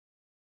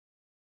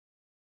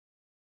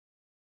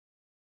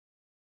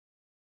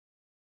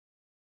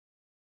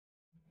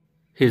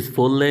His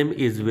full name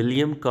is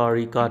William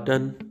Cory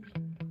Cotton.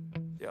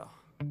 Yeah.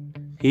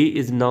 He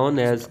is known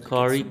as Sometimes it gets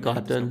Cory too mad,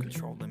 there's no Cotton.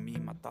 controlling me.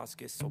 My thoughts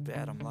get so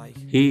bad,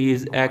 He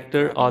is I might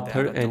actor, grab a bat,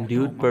 author, I and don't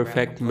know, Dude my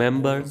rap, my Perfect blood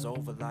member. boils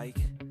over like.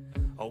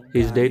 Oh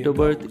His God, date here of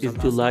birth goes. I is lost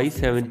July all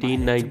feeling from my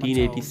 17, head to my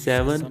toes.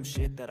 Said some 1987,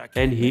 shit that I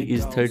and can't he let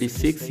is go. So just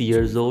 36 stay tuned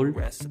years for the old.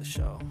 rest of the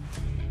show.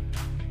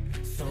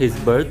 His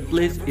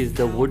birthplace is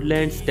the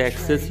Woodlands,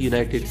 Texas,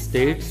 United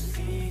States,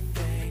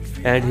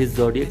 and his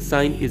zodiac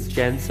sign is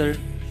Cancer.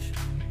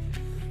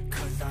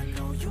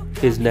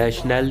 His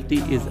nationality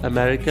is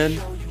American.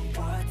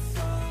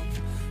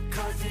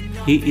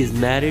 He is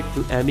married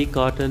to Amy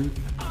Cotton.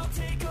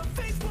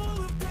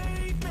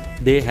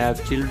 They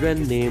have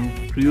children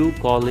named Crew,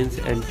 Collins,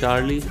 and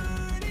Charlie.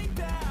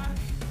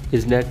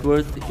 His net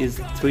worth is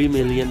 $3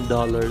 million.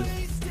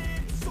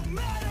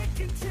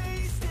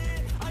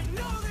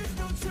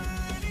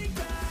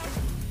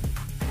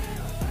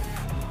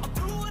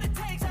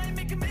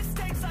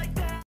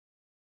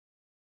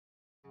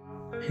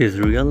 His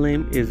real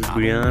name is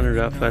Brian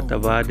Rafat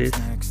Abadis.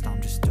 Next,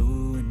 I'm just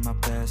doing my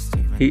best,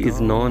 even He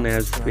is though known I'm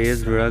as stressed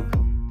FaZe out.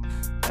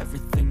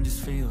 Everything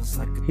just feels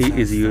like a He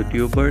is a test that I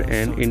YouTuber fail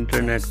and so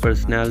internet depressed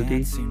when I personality.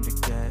 can't seem to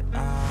get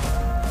out.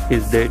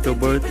 His date of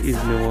birth is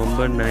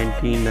November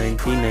 19,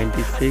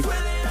 1996,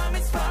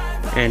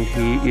 and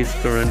he is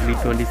currently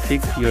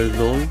 26 years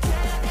old.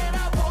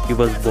 He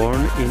was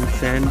born in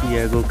San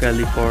Diego,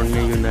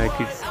 California,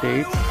 United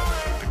States.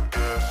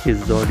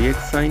 His zodiac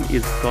sign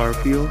is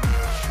Scorpio,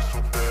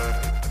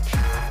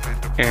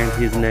 and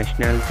his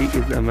nationality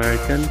is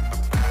American.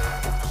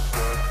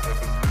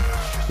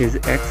 His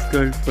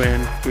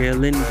ex-girlfriend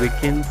Kaylin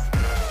Wickens.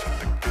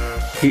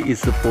 He is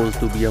supposed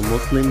to be a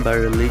Muslim by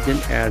religion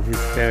as his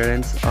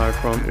parents are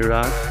from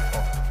Iraq.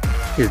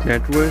 His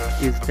net worth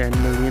is $10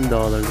 million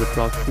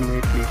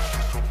approximately.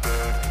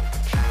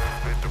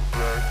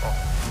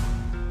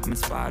 I'm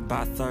inspired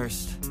by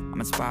thirst, I'm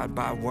inspired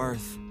by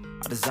worth.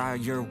 I desire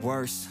your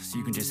worst, so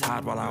you can just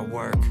hide while I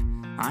work.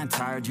 I ain't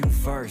tired, you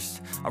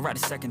first. I'll write a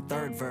second,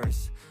 third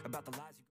verse about the life.